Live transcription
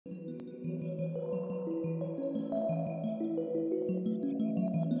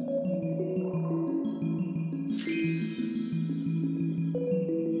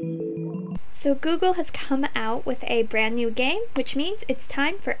So Google has come out with a brand new game, which means it's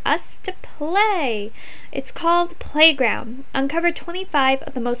time for us to play. It's called Playground. Uncover 25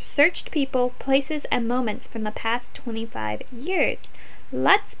 of the most searched people, places, and moments from the past 25 years.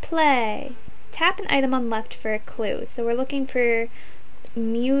 Let's play. Tap an item on left for a clue. So we're looking for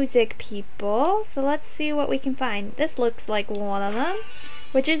music people. So let's see what we can find. This looks like one of them,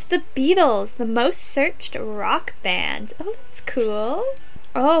 which is the Beatles, the most searched rock band. Oh, that's cool.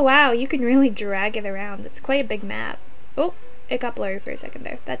 Oh wow, you can really drag it around. It's quite a big map. Oh, it got blurry for a second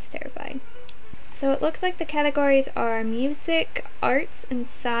there. That's terrifying. So it looks like the categories are music, arts and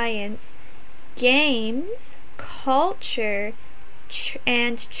science, games, culture,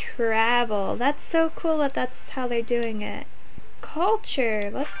 and travel. That's so cool that that's how they're doing it.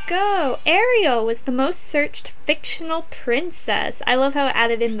 Culture, let's go. Ariel was the most searched fictional princess. I love how it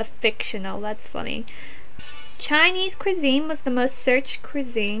added in the fictional. That's funny. Chinese cuisine was the most searched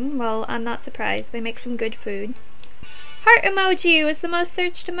cuisine. Well, I'm not surprised. They make some good food. Heart emoji was the most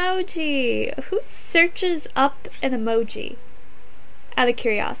searched emoji. Who searches up an emoji? Out of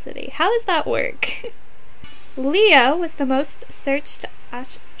curiosity. How does that work? Leo was the most searched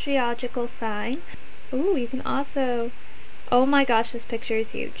astrological sign. Ooh, you can also... Oh my gosh, this picture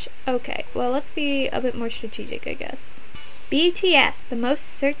is huge. Okay, well, let's be a bit more strategic, I guess. BTS, the most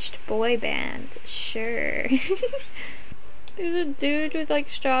searched boy band. Sure. There's a dude with like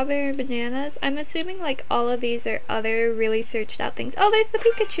strawberry and bananas. I'm assuming like all of these are other really searched out things. Oh, there's the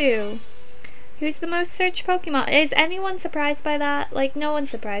Pikachu. Who's the most searched Pokemon? Is anyone surprised by that? Like, no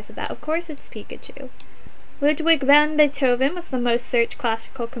one's surprised with that. Of course it's Pikachu. Ludwig van Beethoven was the most searched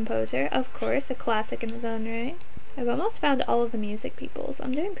classical composer. Of course, a classic in his own right. I've almost found all of the music peoples.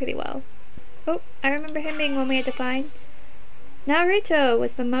 I'm doing pretty well. Oh, I remember him being one we had to find. Naruto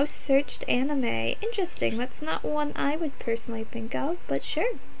was the most searched anime. Interesting. That's not one I would personally think of, but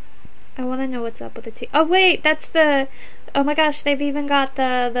sure. I want to know what's up with the Oh wait, that's the... Oh my gosh, they've even got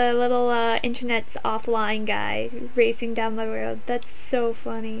the little internet's offline guy racing down the road. That's so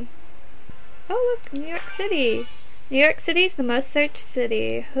funny. Oh look, New York City. New York City's the most searched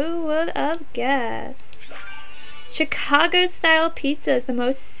city. Who would have guessed? Chicago-style pizza is the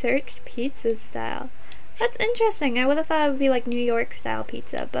most searched pizza style. That's interesting. I would have thought it would be like New York style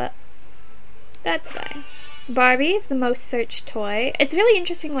pizza, but that's fine. Barbie is the most searched toy. It's really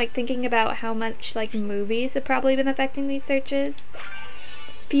interesting like thinking about how much like movies have probably been affecting these searches.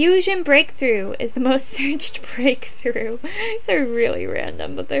 Fusion Breakthrough is the most searched breakthrough. These are really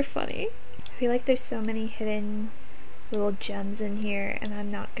random, but they're funny. I feel like there's so many hidden little gems in here and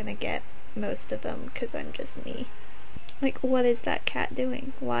I'm not gonna get most of them because I'm just me. Like, what is that cat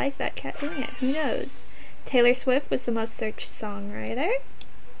doing? Why is that cat doing it? Who knows? Taylor Swift was the most searched songwriter.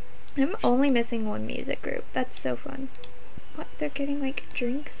 I'm only missing one music group. That's so fun. What? They're getting like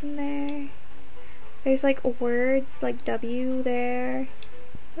drinks in there. There's like words like W there.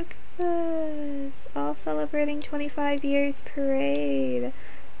 Look at this. All celebrating 25 years parade.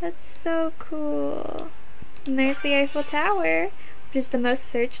 That's so cool. And there's the Eiffel Tower, which is the most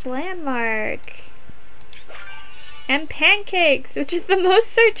searched landmark. And pancakes, which is the most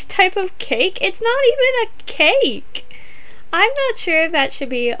searched type of cake. It's not even a cake. I'm not sure that should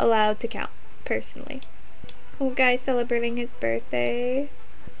be allowed to count, personally. Oh, guy celebrating his birthday.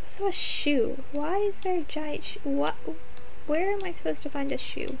 There's also a shoe. Why is there a giant shoe? What? Where am I supposed to find a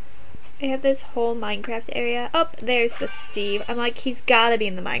shoe? I have this whole Minecraft area. Oh, there's the Steve. I'm like, he's gotta be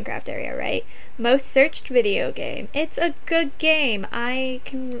in the Minecraft area, right? Most searched video game. It's a good game. I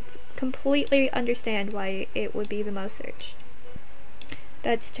can completely understand why it would be the most searched.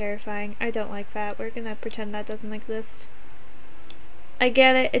 That's terrifying. I don't like that. We're gonna pretend that doesn't exist. I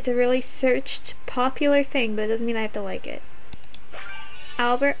get it. It's a really searched, popular thing, but it doesn't mean I have to like it.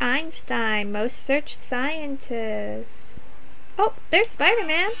 Albert Einstein, most searched scientist. Oh, there's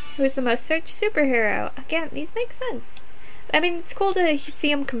Spider-Man, who is the most searched superhero. Again, these make sense. I mean, it's cool to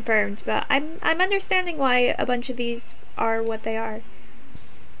see them confirmed, but I'm understanding why a bunch of these are what they are.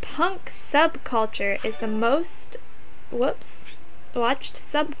 Punk subculture is the most watched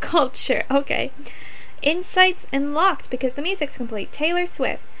subculture. Okay. Insights unlocked because the music's complete. Taylor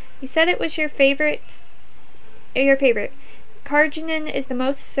Swift. You said it was your favorite. Cardigan is the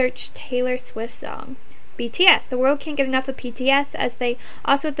most searched Taylor Swift song. BTS. The world can't get enough of BTS as they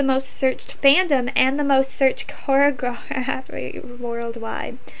also have the most searched fandom and the most searched choreography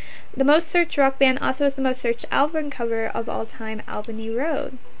worldwide. The most searched rock band also has the most searched album cover of all time, Albany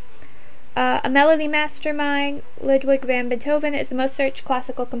Road. A melody mastermind, Ludwig van Beethoven is the most searched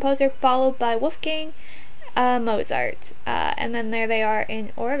classical composer, followed by Wolfgang Mozart. And then there they are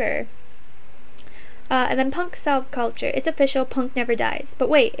in order. And then punk subculture. It's official, punk never dies. But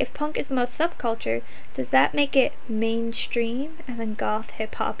wait, if punk is the most subculture, does that make it mainstream? And then goth,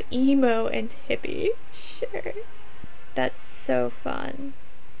 hip-hop, emo, and hippie. Sure. That's so fun.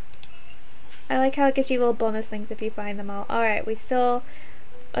 I like how it gives you little bonus things if you find them all. Alright, let's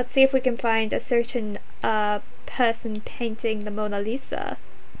see if we can find a certain person painting the Mona Lisa.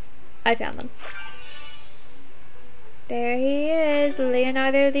 I found them. There he is,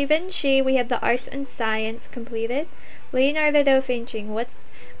 Leonardo da Vinci. We have the arts and science completed. Leonardo da Vinci, what's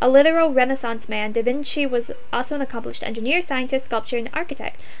a literal Renaissance man, Da Vinci was also an accomplished engineer, scientist, sculptor, and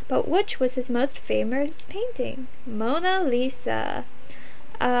architect. But which was his most famous painting? Mona Lisa.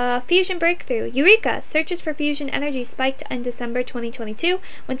 Fusion breakthrough. Eureka! Searches for fusion energy spiked in December 2022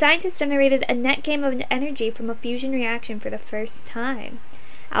 when scientists generated a net gain of energy from a fusion reaction for the first time.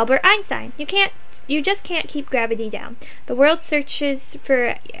 Albert Einstein. You just can't keep gravity down. The world searches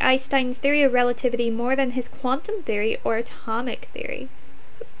for Einstein's theory of relativity more than his quantum theory or atomic theory.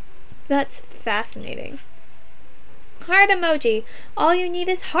 That's fascinating. Heart emoji. All you need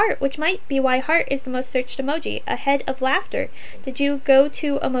is heart, which might be why heart is the most searched emoji, ahead of laughter. Did you go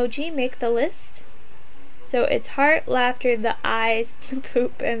to emoji make the list? So it's heart, laughter, the eyes, the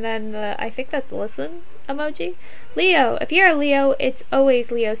poop, and then I think that's listen emoji. Leo. If you're a Leo, it's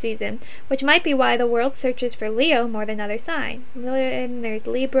always Leo season, which might be why the world searches for Leo more than other sign. And there's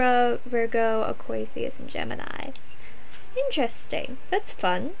Libra, Virgo, Aquarius, and Gemini. Interesting. That's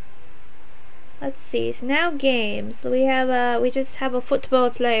fun. Let's see. So now games. We just have a football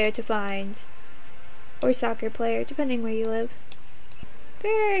player to find, or soccer player, depending where you live.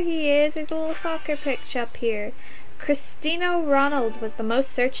 There he is. There's a little soccer pitch up here. Cristiano Ronaldo was the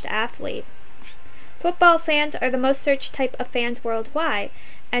most searched athlete. Football fans are the most searched type of fans worldwide,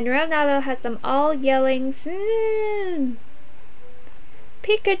 and Ronaldo has them all yelling,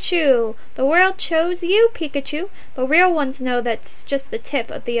 Pikachu! The world chose you, Pikachu, but real ones know that's just the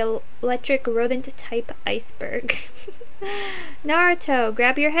tip of the electric rodent-type iceberg. Naruto.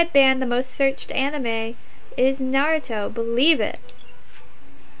 Grab your headband. The most searched anime is Naruto. Believe it.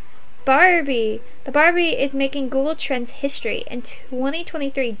 Barbie. The Barbie is making Google Trends history. In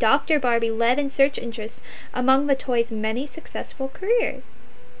 2023, Dr. Barbie led in search interest among the toy's many successful careers.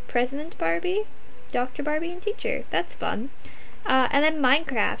 President Barbie, Dr. Barbie, and teacher. That's fun. And then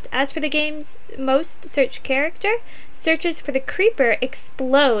Minecraft. As for the game's most searched character, searches for the creeper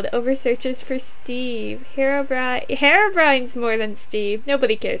explode over searches for Steve. Herobrine's more than Steve.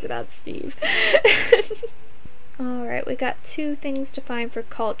 Nobody cares about Steve. Alright, we got 2 things to find for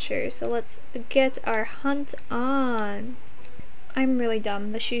culture, so let's get our hunt on. I'm really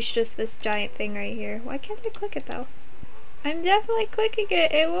dumb. The shoe's just this giant thing right here. Why can't I click it though? I'm definitely clicking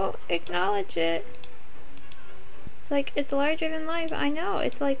it. It won't acknowledge it. It's like, it's larger than life. I know.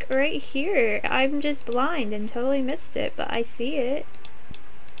 It's like right here. I'm just blind and totally missed it, but I see it.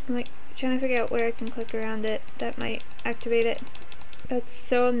 I'm like trying to figure out where I can click around it. That might activate it. That's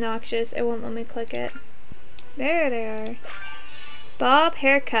so obnoxious. It won't let me click it. There they are. Bob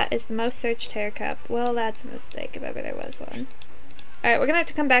haircut is the most searched haircut. Well, that's a mistake if ever there was one. Alright, we're gonna have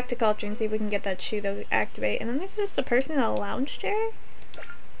to come back to culture and see if we can get that shoe to activate. And then there's just a person in a lounge chair?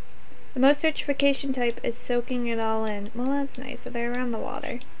 The most searched vacation type is soaking it all in. Well, that's nice. So they're around the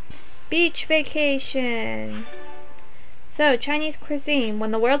water. Beach vacation. So, Chinese cuisine.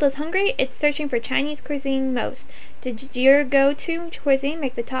 When the world is hungry, it's searching for Chinese cuisine most. Did your go-to cuisine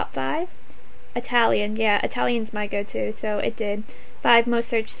make the top 5? Italian. Yeah, Italian's my go-to, so it did. 5 most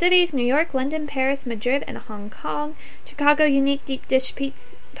searched cities: New York, London, Paris, Madrid, and Hong Kong. Chicago unique deep dish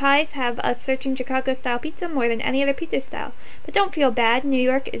pies have a searching Chicago-style pizza more than any other pizza style. But don't feel bad, New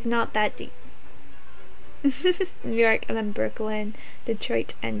York is not that deep. New York, and then Brooklyn,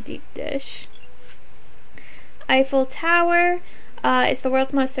 Detroit, and deep dish. Eiffel Tower is the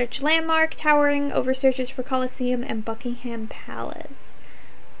world's most searched landmark, towering over searches for Colosseum and Buckingham Palace.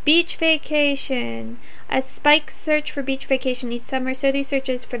 Beach vacation. As spikes search for beach vacation each summer, so do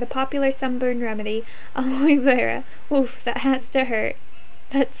searches for the popular sunburn remedy, aloe vera. Oof, that has to hurt.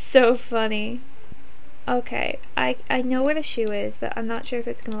 That's so funny. Okay, I know where the shoe is, but I'm not sure if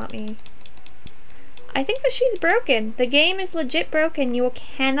it's gonna let me. I think the shoe's broken. The game is legit broken. You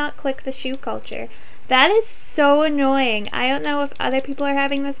cannot click the shoe culture. That is so annoying. I don't know if other people are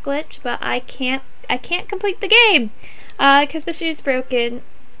having this glitch, but I can't complete the game because the shoe's broken.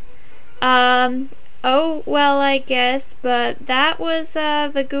 Oh, well, I guess, but that was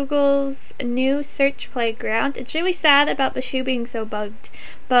the Google's new search playground. It's really sad about the shoe being so bugged,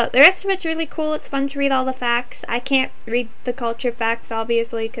 but the rest of it's really cool. It's fun to read all the facts. I can't read the culture facts,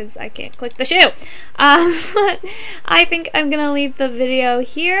 obviously, because I can't click the shoe. But I think I'm gonna leave the video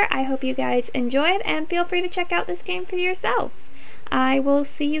here. I hope you guys enjoyed, and feel free to check out this game for yourself. I will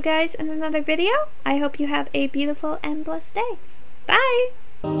see you guys in another video. I hope you have a beautiful and blessed day.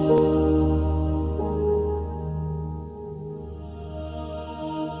 Bye!